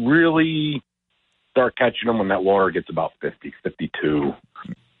really start catching them when that water gets about 50, 52.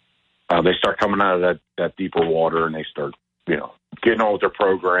 They start coming out of that deeper water, and they start, you know, getting on with their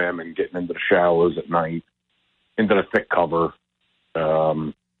program and getting into the shallows at night, into the thick cover.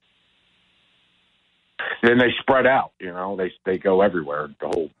 Then they spread out, you know, they go everywhere. The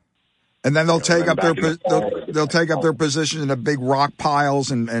whole. And then they'll take up they'll take up their position in the big rock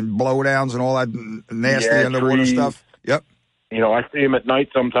piles and blowdowns and all that nasty underwater trees. Stuff. Yep. You know, I see them at night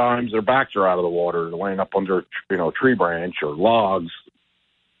sometimes. Their backs are out of the water. They're laying up under, you know, a tree branch or logs,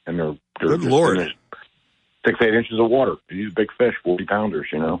 and they're good Lord, 6-8 inches of water. These big fish, 40-pounders,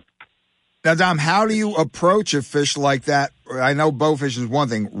 you know. Now, Dom, how do you approach a fish like that? I know bow fishing is one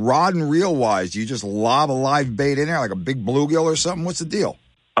thing. Rod and reel wise, do you just lob a live bait in there like a big bluegill or something? What's the deal?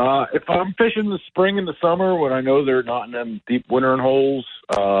 If I'm fishing the spring and the summer when I know they're not in them deep wintering holes,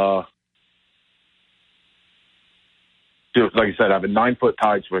 like I said, I have a 9-foot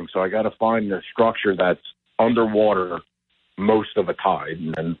tide swing, so I got to find a structure that's underwater most of the tide,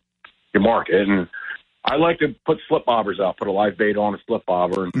 and then you mark it. And I like to put slip bobbers out, put a live bait on a slip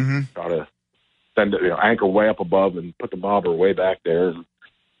bobber, and try to send it, you know, anchor way up above and put the bobber way back there. And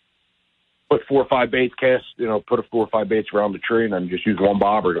put 4 or 5 baits, put 4 or 5 baits around the tree, and then just use one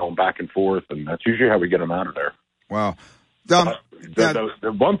bobber going back and forth, and that's usually how we get them out of there. Wow. The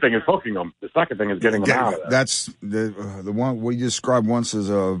one thing is hooking them. The second thing is getting them out of there. That's the one we described once as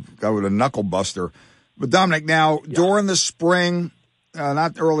a guy with a knuckle buster. But Dominic, now during the spring,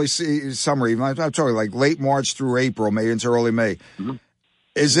 not early summer even, I'm talking like late March through April, maybe into early May. Mm-hmm.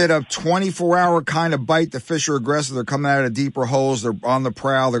 Is it a 24-hour kind of bite? The fish are aggressive. They're coming out of deeper holes. They're on the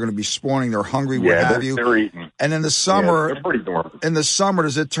prowl. They're going to be spawning. They're hungry. What have you? They're eating. And in the summer, they're pretty dormant. In the summer,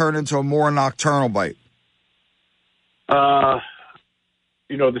 does it turn into a more nocturnal bite?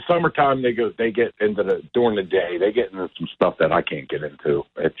 You know, the summertime they get into during the day they get into some stuff that I can't get into.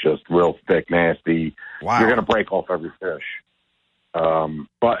 It's just real thick, nasty. Wow. You're going to break off every fish.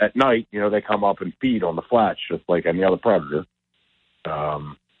 But at night, you know, they come up and feed on the flats just like any other predator.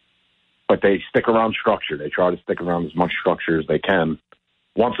 But they stick around structure. They try to stick around as much structure as they can.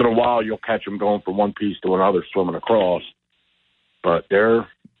 Once in a while, you'll catch them going from one piece to another, swimming across. But they're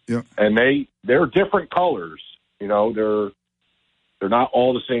different colors. You know, they're not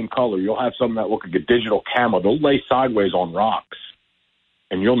all the same color. You'll have some that look like a digital camo. They'll lay sideways on rocks,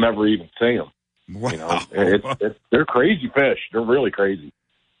 and you'll never even see them. Wow. You know, they're crazy fish. They're really crazy.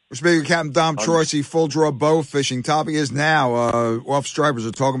 We're speaking with Captain Dom Troisi, Full Draw Bow Fishing. Topic is now, off stripers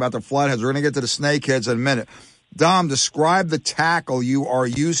are talking about the flatheads. We're going to get to the snakeheads in a minute. Dom, describe the tackle you are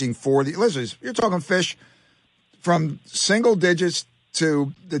using for the, listen, you're talking fish from single digits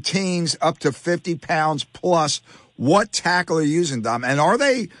to the teens up to 50 pounds plus. What tackle are you using, Dom? And are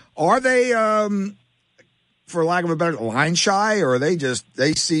they, for lack of a better, line shy, or are they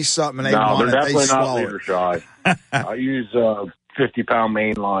see something and they want it, they swallow it? No, they're definitely not leader shy. I use 50-pound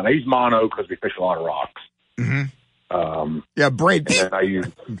main line. I use mono because we fish a lot of rocks. Mm-hmm. Braid. And I use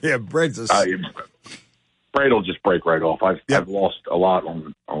braid's braid will just break right off. I've lost a lot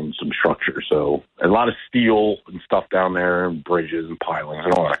on some structure, so a lot of steel and stuff down there, and bridges and pilings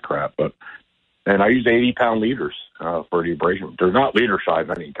and all that crap. And I use 80-pound leaders for the abrasion. They're not leader shy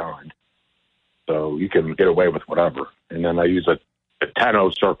of any kind, so you can get away with whatever. And then I use a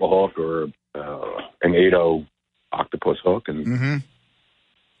 10-0 circle hook or an 8-0 octopus hook and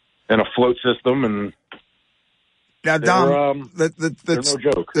a float system. And now, Dom, they're no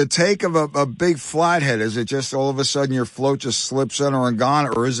joke. The take of a big flathead, is it just all of a sudden your float just slips in or gone,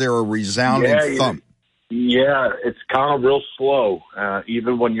 or is there a resounding thump? Yeah, it's kind of real slow.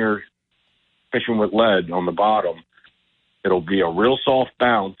 Even when you're fishing with lead on the bottom, it'll be a real soft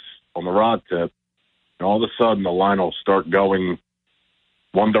bounce on the rod tip, and all of a sudden the line will start going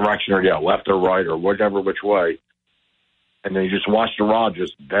one direction or left or right or which way. And then you just watch the rod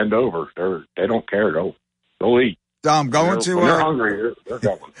just bend over. They don't care. They'll eat. Dom, when they're hungry, they're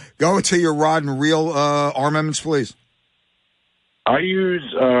going. Go into your rod and reel armaments, please. I use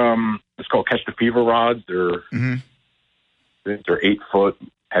it's called Catch the Fever rods. They're 8-foot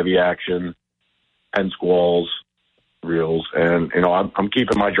heavy action, 10 squalls reels, and I'm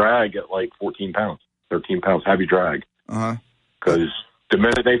keeping my drag at like 14 pounds, 13 pounds heavy drag. Because the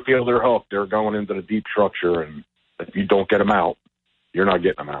minute they feel they're hooked, they're going into the deep structure, and if you don't get them out, you're not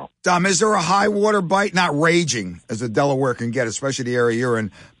getting them out. Dom, is there a high water bite? Not raging, as the Delaware can get, especially the area you're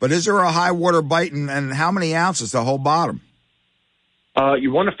in, but is there a high water bite, and how many ounces the whole bottom?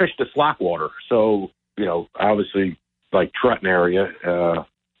 You want to fish the slack water. So, obviously, like Trenton area,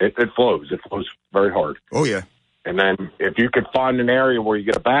 it flows. It flows very hard. Oh, yeah. And then if you could find an area where you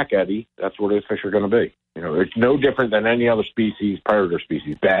get a back eddy, that's where those fish are going to be. It's no different than any other species, predator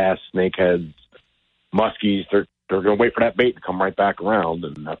species, bass, snakeheads, muskies. They're going to wait for that bait to come right back around,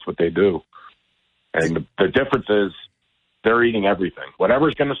 and that's what they do. And the difference is they're eating everything.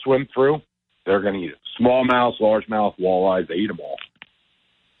 Whatever's going to swim through, they're going to eat it. Smallmouth, largemouth, walleyes, they eat them all.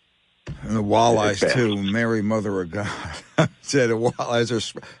 And the walleyes, too. Mary, mother of God. Said the walleyes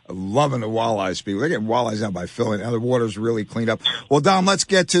are loving the walleyes, people. They're getting walleyes out by filling. Now the water's really cleaned up. Well, Dom, let's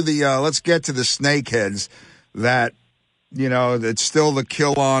get to the snakeheads that, it's still the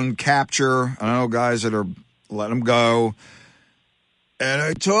kill on capture. I know guys that are letting them go. And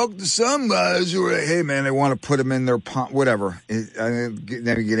I talked to some guys who were like, hey, man, they want to put them in their pond, whatever. Let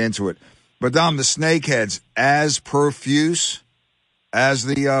me get into it. But, Dom, the snakeheads, as profuse as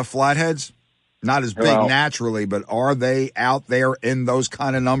the flatheads? Not as big naturally, but are they out there in those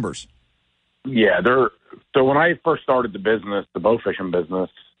kind of numbers? Yeah, so when I first started the business, the bow fishing business,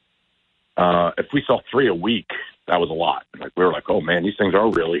 if we saw 3 a week, that was a lot. Like, we were like, oh, man, these things are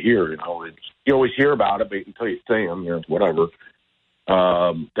really here. You always hear about it, but until you see them, whatever.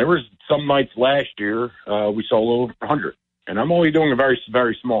 There was some nights last year we saw over 100. And I'm only doing a very,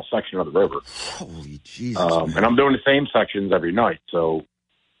 very small section of the river. Holy Jesus! And I'm doing the same sections every night. So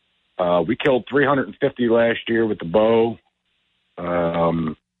we killed 350 last year with the bow,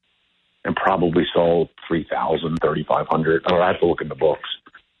 and probably sold 3,000, 3,500. I have to look in the books.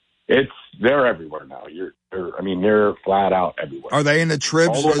 They're everywhere now. They're flat out everywhere. Are they in the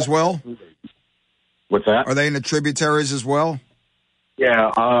tribs as well? What's that? Are they in the tributaries as well?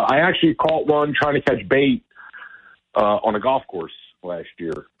 Yeah, I actually caught one trying to catch bait on a golf course last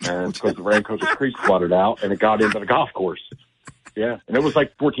year, and because the Rancosa Creek flooded out and it got into the golf course. Yeah, and it was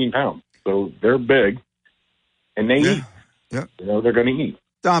like 14 pounds, so they're big, and they eat. Yeah, they're going to eat.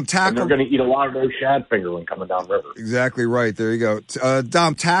 Dom, tackle. And they're going to eat a lot of those shad fingerling coming down river. Exactly right. There you go.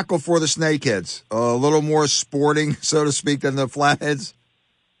 Dom, tackle for the snakeheads. A little more sporting, so to speak, than the flatheads.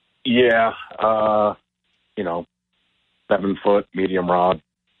 Yeah, 7-foot medium rod.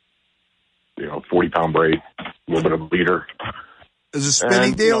 40-pound braid, a little bit of leader. Is it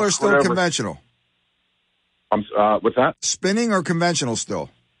spinning deal or still conventional? What's that? Spinning or conventional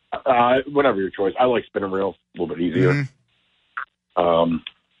still? Whatever your choice. I like spinning reels, a little bit easier.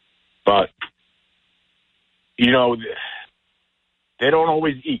 But they don't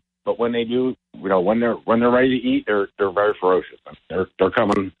always eat. But when they do, when they're ready to eat, they're very ferocious. They're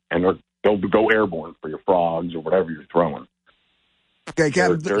coming and they'll go airborne for your frogs or whatever you're throwing. Okay,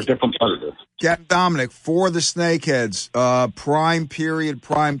 Captain. They're different predators. Captain Dominic, for the snakeheads, prime period,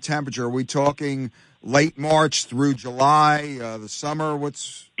 prime temperature. Are we talking late March through July, the summer?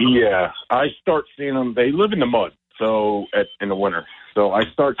 Yeah, I start seeing them. They live in the mud, in the winter. So I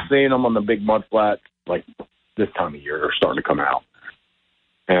start seeing them on the big mud flats like this time of year. They're starting to come out,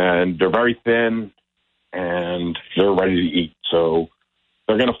 and they're very thin, and they're ready to eat. So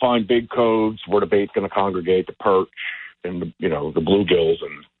they're going to find big coves where the bait's going to congregate, the perch, and the bluegills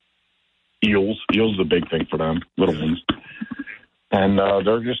and eels. Eels is a big thing for them, little ones. And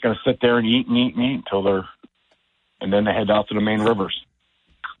they're just going to sit there and eat until and then they head out to the main rivers.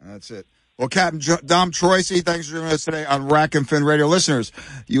 That's it. Well, Captain Dom Troisi, thanks for joining us today on Rack and Fin Radio. Listeners,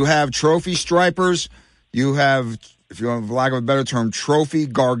 you have trophy stripers. You have, if you want, for lack of a better term, trophy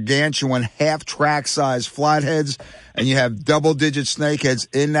gargantuan half-track size flatheads, and you have double-digit snakeheads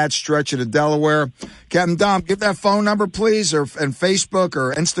in that stretch of the Delaware. Captain Dom, give that phone number, please, and Facebook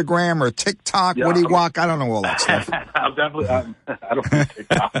or Instagram or TikTok. Yeah, what do you walk? I don't know all that stuff. I don't know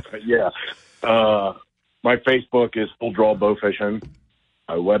TikTok, but yeah. My Facebook is Full Draw Bowfishing.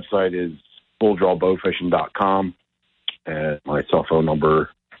 My website is fulldrawbowfishing.com. And my cell phone number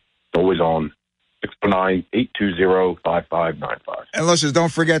is always on. 609-820-5595. And listen,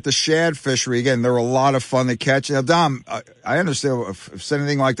 don't forget the shad fishery. Again, they're a lot of fun to catch. Now, Dom, I understand if it's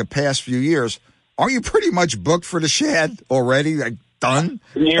anything like the past few years, aren't you pretty much booked for the shad already? Like, done?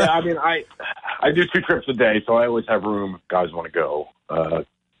 Yeah, I mean, I do 2 trips a day, so I always have room if guys want to go.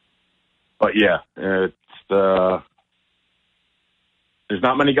 But yeah, it's there's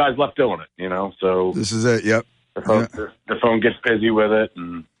not many guys left doing it, so this is it. Yep. The phone gets busy with it,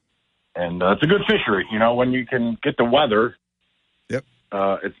 and it's a good fishery. When you can get the weather. Yep.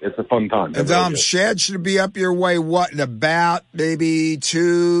 It's a fun time. And Dom, shad should be up your way, in about maybe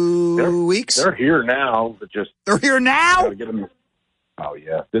 2 weeks? They're here now. They're here now? Gotta get them. Oh,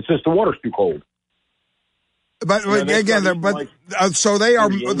 yeah. It's just the water's too cold. But again, so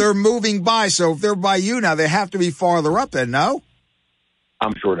they're moving by. So if they're by you now, they have to be farther up then, no?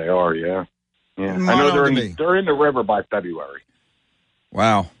 I'm sure they are, yeah. I know they're in the river by February.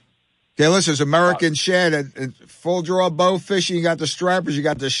 Wow. Okay, listen, it's American shad. Full draw bow fishing. You got the strappers, you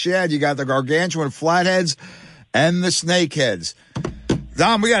got the shad, you got the gargantuan flatheads, and the snakeheads.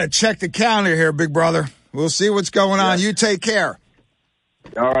 Dom, we got to check the calendar here, big brother. We'll see what's going on. You take care.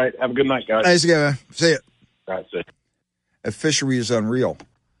 All right. Have a good night, guys. Thanks again, man. See you. All right, see you. The fishery is unreal.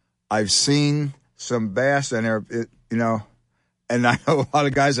 I've seen some bass in there, and I know a lot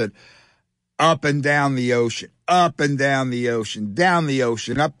of guys that up and down the ocean, down the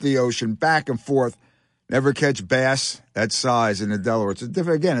ocean, up the ocean, back and forth. Never catch bass that size in the Delaware. It's a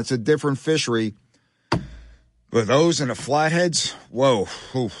different fishery. But those in the flatheads, whoa,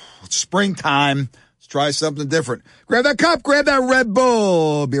 it's springtime. Let's try something different. Grab that cup, grab that Red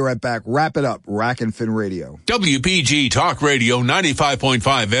Bull. Be right back. Wrap it up. Rack and Fin Radio. WPG Talk Radio 95.5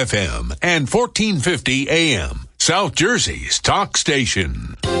 FM and 1450 AM. South Jersey's talk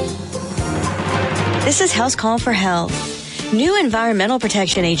station. This is House Call for Health. New Environmental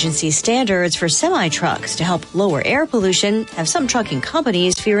Protection Agency standards for semi-trucks to help lower air pollution have some trucking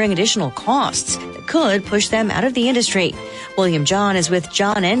companies fearing additional costs that could push them out of the industry. William John is with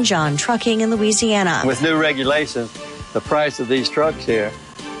John & John Trucking in Louisiana. With new regulations, the price of these trucks here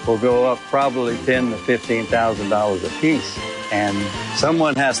will go up probably $10,000 to $15,000 a piece. And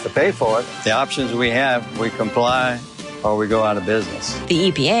someone has to pay for it. The options we have, we comply or we go out of business.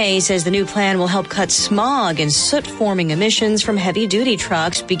 The EPA says the new plan will help cut smog and soot-forming emissions from heavy-duty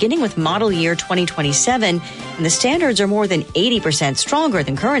trucks beginning with model year 2027, and the standards are more than 80% stronger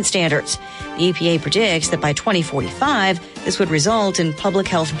than current standards. The EPA predicts that by 2045, this would result in public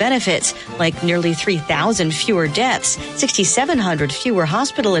health benefits like nearly 3,000 fewer deaths, 6,700 fewer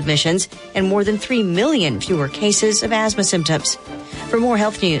hospital admissions, and more than 3 million fewer cases of asthma symptoms. For more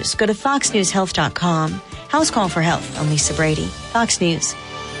health news, go to foxnewshealth.com. House Call for Health. I'm Lisa Brady, Fox News.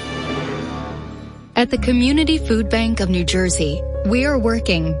 At the Community Food Bank of New Jersey, we are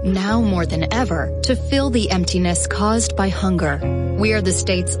working now more than ever to fill the emptiness caused by hunger. We are the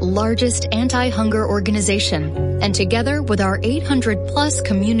state's largest anti-hunger organization, and together with our 800-plus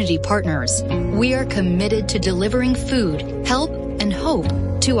community partners, we are committed to delivering food, help, and hope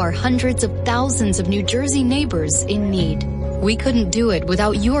to our hundreds of thousands of New Jersey neighbors in need. We couldn't do it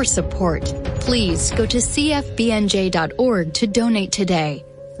without your support. Please go to cfbnj.org to donate today.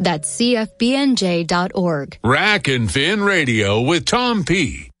 That's cfbnj.org. Rack and Fin Radio with Tom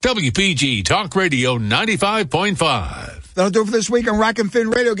P. WPG Talk Radio 95.5. That'll do it for this week on Rack and Fin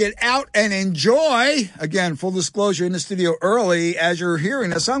Radio. Get out and enjoy. Again, full disclosure, in the studio early as you're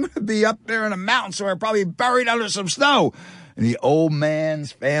hearing this. I'm going to be up there in a mountain somewhere, probably buried under some snow. And the old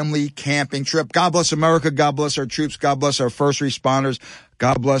man's family camping trip. God bless America. God bless our troops. God bless our first responders.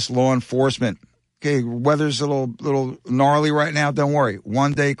 God bless law enforcement. Okay, weather's a little gnarly right now. Don't worry.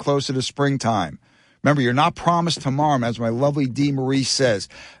 One day closer to springtime. Remember, you're not promised tomorrow, as my lovely Dee Marie says.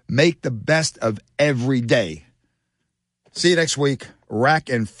 Make the best of every day. See you next week. Rack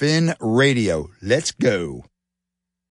and Fin Radio. Let's go.